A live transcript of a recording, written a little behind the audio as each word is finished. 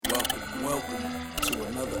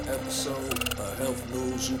episode of Health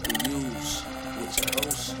News You Can Use with your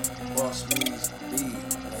host, Boss Means B.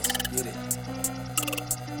 Let's get it.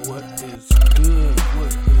 What is good?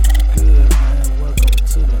 What is good, man? Welcome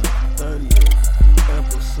to the 30th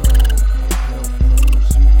episode of Health News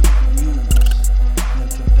You Can Use. And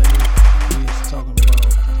today we is talking about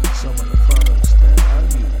some of the products that I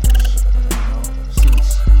use,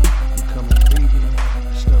 since becoming vegan,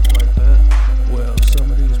 stuff like that. Well, some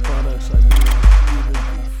of these products I used even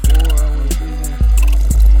before I was vegan,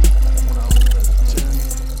 when I was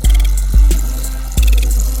vegetarian,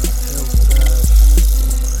 health path,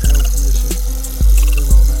 health mission, still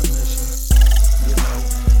on that mission,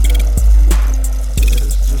 and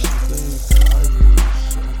it's just some things that I use.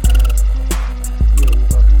 So, we're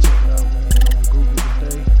about to check it out. We ain't on Google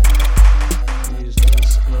today. We is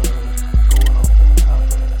just going off the top of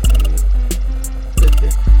the head,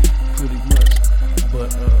 pretty much. But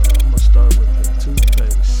I'm gonna start with the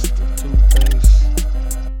toothpaste.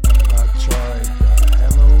 I tried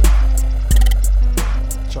Hello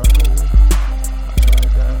charcoal. I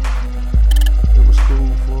tried that. It was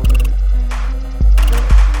cool for a minute, but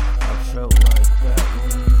I felt like that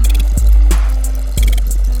one.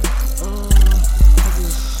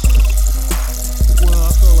 I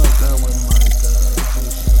felt like that one might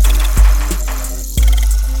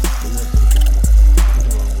it wasn't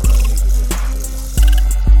doing what I needed it to do.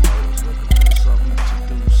 I was looking for something to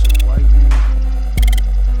do some whitening,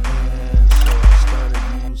 and so I started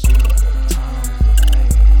using the Tom's of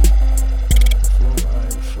Maine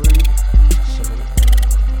fluoride free. So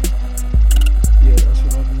that's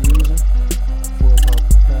what I've been using for about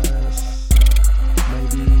the past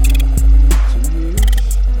maybe 2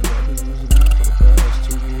 years. I've been using that for the past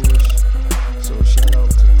 2 years. So shout out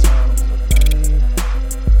to Tom's of Maine.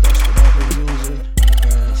 That's what I've been using.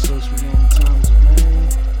 And since we on Tom's of Maine,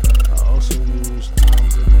 I also use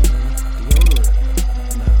Tom's of Maine deodorant.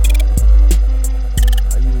 Now,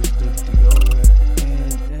 I use the deodorant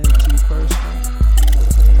and antiperspirant, but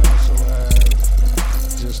they also have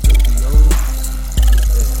just the deodorant.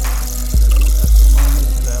 And at the moment,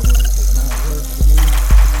 that one did not work for me.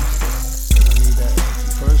 I need that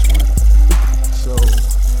antiperspirant. So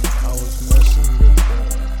I was messing with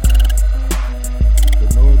the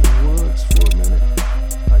Northern Woods for a minute.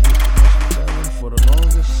 I used to mess with that one for the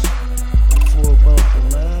longest. And for about the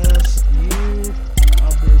last year,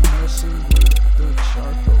 I've been messing with the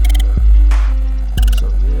charcoal version. So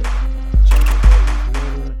charcoal version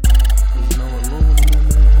deodorant. There's no aluminum in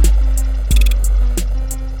there.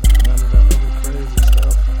 None of the other crazy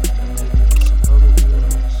stuff that may be in some other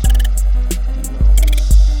deodorants.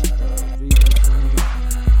 It's vegan friendly.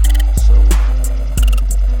 So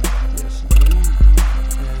yes indeed.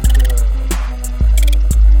 And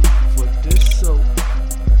for this soap,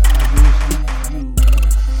 I usually use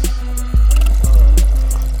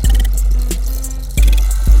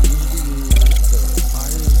the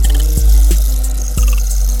Myers blend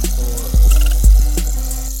or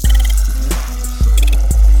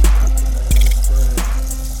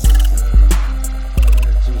I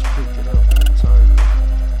just picked it up at Target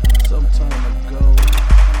some time ago.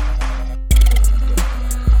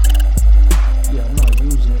 And I'm not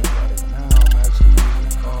using it right now. I'm actually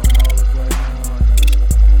using Palm Olive right now. I got some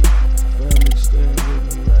family staying with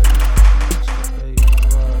me right now. That's what they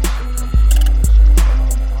garage. So I'm just using Palm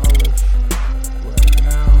Olive right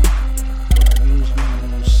now. But I usually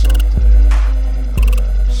use something,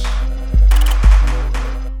 that's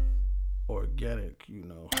more organic,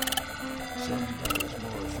 something that is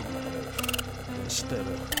more from the earth instead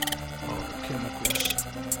of all the chemicals.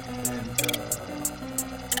 And